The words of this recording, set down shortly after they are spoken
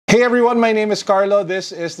Hey everyone, my name is Carlo.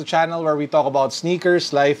 This is the channel where we talk about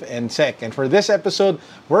sneakers, life, and tech. And for this episode,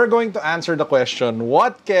 we're going to answer the question,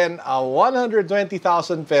 what can a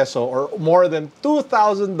 120,000 peso or more than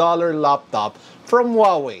 $2,000 laptop from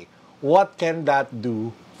Huawei, what can that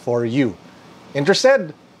do for you?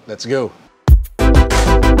 Interested? Let's go.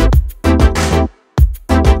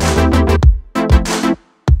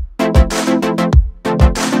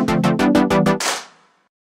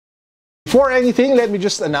 Before anything, let me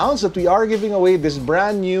just announce that we are giving away this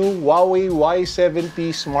brand new Huawei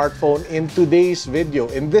Y7P smartphone in today's video.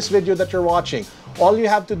 In this video that you're watching, all you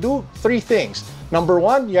have to do, three things. Number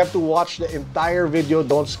one, you have to watch the entire video.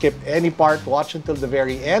 Don't skip any part. Watch until the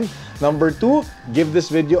very end. Number two, give this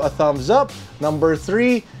video a thumbs up. Number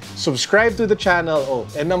three, subscribe to the channel. Oh,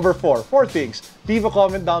 and number four things. Leave a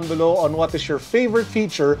comment down below on what is your favorite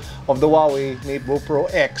feature of the Huawei Matebook Pro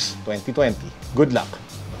X 2020. Good luck.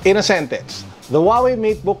 In a sentence, the Huawei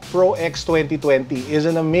Matebook Pro X 2020 is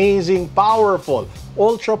an amazing, powerful,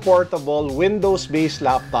 ultra-portable, Windows-based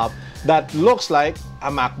laptop that looks like a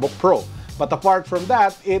MacBook Pro. But apart from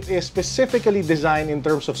that, it is specifically designed in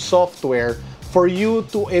terms of software for you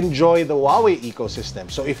to enjoy the Huawei ecosystem.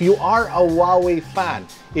 So if you are a Huawei fan,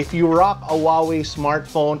 if you rock a Huawei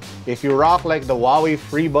smartphone, if you rock like the Huawei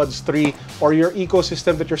FreeBuds 3 or your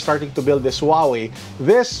ecosystem that you're starting to build is Huawei,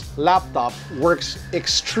 this laptop works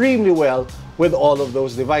extremely well with all of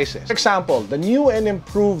those devices. For example, the new and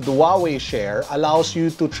improved Huawei Share allows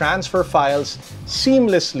you to transfer files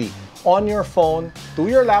seamlessly on your phone to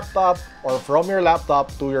your laptop or from your laptop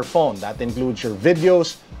to your phone. That includes your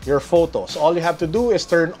videos, your photos. All you have to do is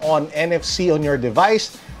turn on NFC on your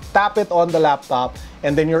device, tap it on the laptop,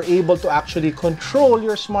 and then you're able to actually control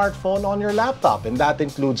your smartphone on your laptop. And that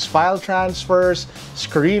includes file transfers,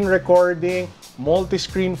 screen recording,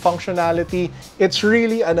 multi-screen functionality. It's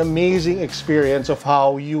really an amazing experience of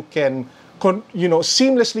how you can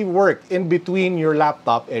seamlessly work in between your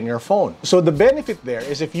laptop and your phone. So the benefit there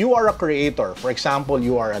is if you are a creator, for example,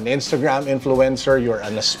 you are an Instagram influencer, you're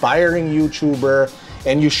an aspiring YouTuber,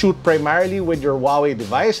 and you shoot primarily with your Huawei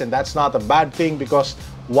device, and that's not a bad thing because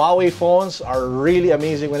Huawei phones are really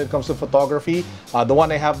amazing when it comes to photography. The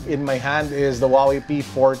one I have in my hand is the Huawei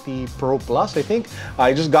P40 Pro Plus, I think.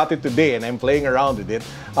 I just got it today and I'm playing around with it.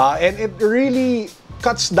 And it really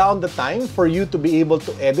cuts down the time for you to be able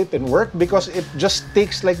to edit and work because it just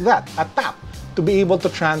takes like that, a tap, to be able to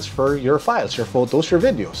transfer your files, your photos, your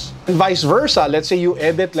videos. And vice versa, let's say you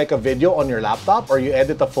edit like a video on your laptop or you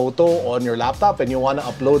edit a photo on your laptop and you want to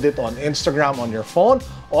upload it on Instagram on your phone,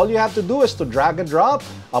 all you have to do is to drag and drop,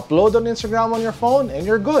 upload on Instagram on your phone, and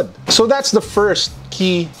you're good. So that's the first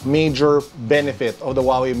key major benefit of the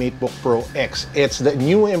Huawei Matebook Pro X. It's the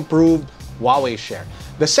new improved Huawei Share.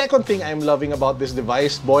 The second thing I'm loving about this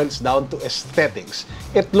device boils down to aesthetics.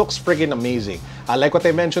 It looks friggin' amazing. Like what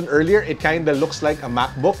I mentioned earlier, it kinda looks like a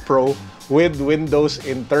MacBook Pro with Windows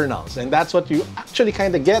internals. And that's what you actually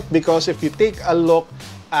kinda get because if you take a look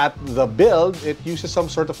at the build, it uses some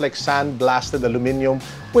sort of like sandblasted aluminum,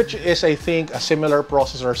 which is, I think, a similar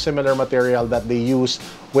process or similar material that they use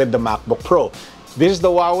with the MacBook Pro. This is the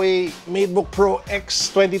Huawei Matebook Pro X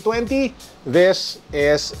 2020. This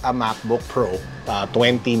is a MacBook Pro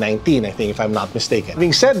 2019, I think, if I'm not mistaken.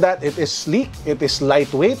 Having said that, it is sleek, it is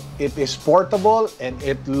lightweight, it is portable, and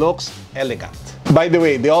it looks elegant. By the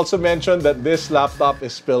way, they also mentioned that this laptop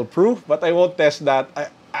is spill-proof, but I won't test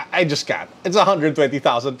that. I just can't. It's a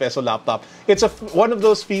 120,000 peso laptop. It's one of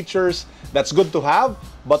those features that's good to have,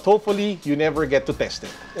 but hopefully you never get to test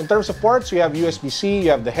it. In terms of ports, you have USB-C, you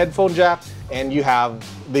have the headphone jack, and you have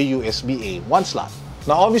the USB-A, one slot.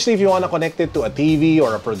 Now, obviously, if you want to connect it to a TV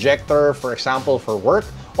or a projector, for example, for work,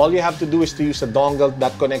 all you have to do is to use a dongle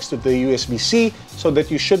that connects to the USB-C so that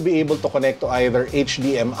you should be able to connect to either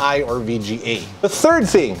HDMI or VGA. The third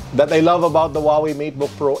thing that I love about the Huawei Matebook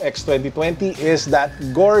Pro X 2020 is that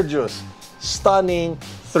gorgeous, stunning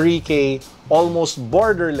 3K, almost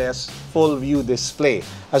borderless full view display.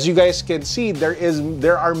 As you guys can see,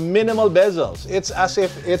 there are minimal bezels. It's as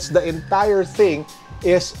if it's the entire thing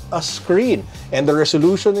is a screen, and the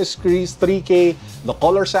resolution is 3K. The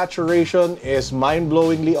color saturation is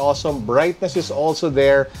mind-blowingly awesome. Brightness is also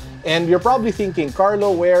there, and you're probably thinking,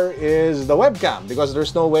 Carlo, where is the webcam? Because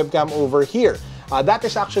there's no webcam over here. That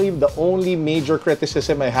is actually the only major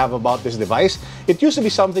criticism I have about this device. It used to be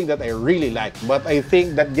something that I really liked, but I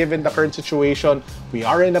think that given the current situation, we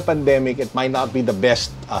are in a pandemic, it might not be the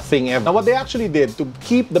best thing ever. Now, what they actually did to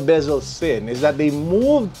keep the bezels thin is that they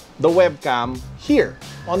moved the webcam here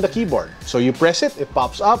on the keyboard. So you press it, it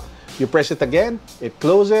pops up. You press it again, it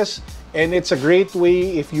closes. And it's a great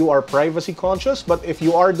way if you are privacy conscious, but if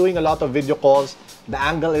you are doing a lot of video calls, the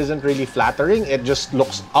angle isn't really flattering. It just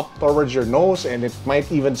looks up towards your nose, and it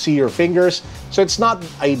might even see your fingers. So it's not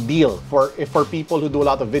ideal for people who do a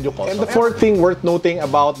lot of video calls. And the fourth thing worth noting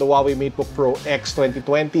about the Huawei Matebook Pro X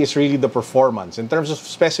 2020 is really the performance. In terms of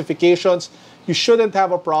specifications, you shouldn't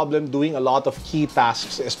have a problem doing a lot of key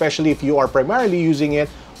tasks, especially if you are primarily using it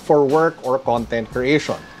for work or content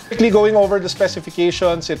creation. Quickly going over the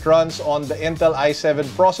specifications, it runs on the Intel i7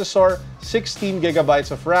 processor, 16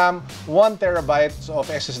 gigabytes of RAM, 1 terabyte of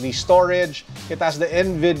SSD storage. It has the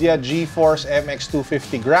NVIDIA GeForce MX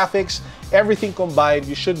 250 graphics. Everything combined,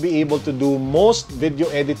 you should be able to do most video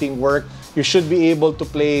editing work. You should be able to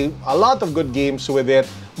play a lot of good games with it.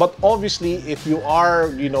 But obviously, if you are,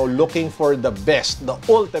 looking for the best, the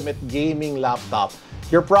ultimate gaming laptop,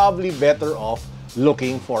 you're probably better off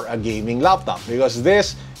looking for a gaming laptop, because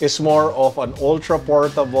this is more of an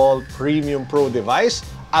ultra-portable premium pro device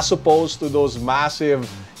as opposed to those massive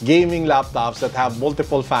gaming laptops that have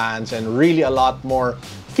multiple fans and really a lot more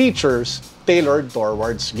features tailored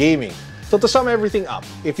towards gaming. So to sum everything up,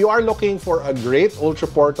 if you are looking for a great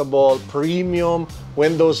ultra-portable premium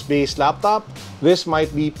Windows-based laptop, this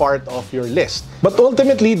might be part of your list. But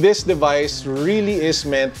ultimately, this device really is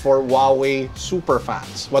meant for Huawei super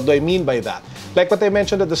fans. What do I mean by that? Like what I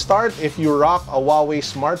mentioned at the start, if you rock a Huawei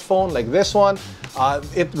smartphone like this one,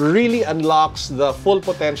 it really unlocks the full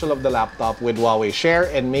potential of the laptop with Huawei Share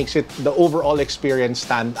and makes it the overall experience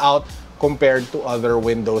stand out compared to other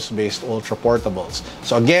Windows-based ultra-portables.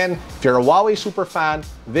 So again, if you're a Huawei super fan,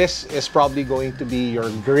 this is probably going to be your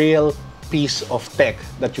grail piece of tech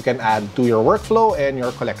that you can add to your workflow and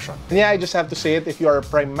your collection. And yeah, I just have to say it, if you are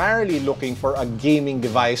primarily looking for a gaming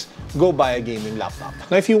device, go buy a gaming laptop.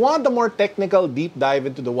 Now, if you want a more technical deep dive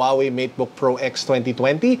into the Huawei Matebook Pro X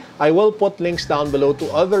 2020, I will put links down below to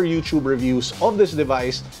other YouTube reviews of this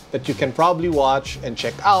device that you can probably watch and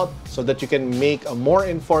check out so that you can make a more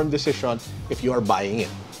informed decision if you are buying it.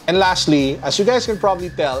 And lastly, as you guys can probably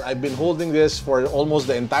tell, I've been holding this for almost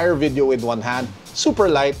the entire video with one hand. Super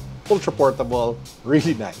light, ultra portable,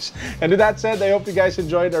 really nice. And with that said, I hope you guys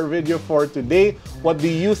enjoyed our video for today. What do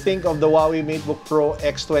you think of the Huawei Matebook Pro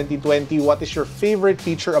X 2020? What is your favorite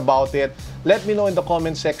feature about it? Let me know in the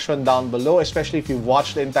comment section down below, especially if you've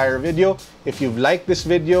watched the entire video. If you've liked this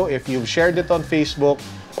video, if you've shared it on Facebook,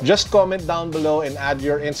 just comment down below and add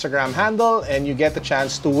your Instagram handle and you get the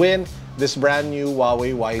chance to win this brand new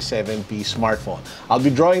Huawei Y7P smartphone. I'll be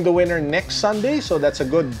drawing the winner next Sunday, so that's a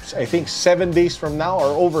good, I think, 7 days from now, or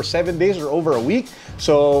over 7 days or over a week.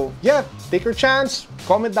 So yeah, take your chance,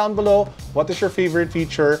 comment down below what is your favorite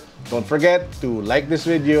feature. Don't forget to like this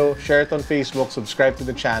video, share it on Facebook, subscribe to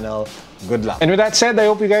the channel. Good luck. And with that said, I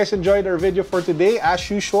hope you guys enjoyed our video for today. As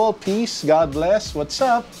usual, peace, God bless. What's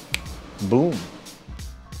up? Boom.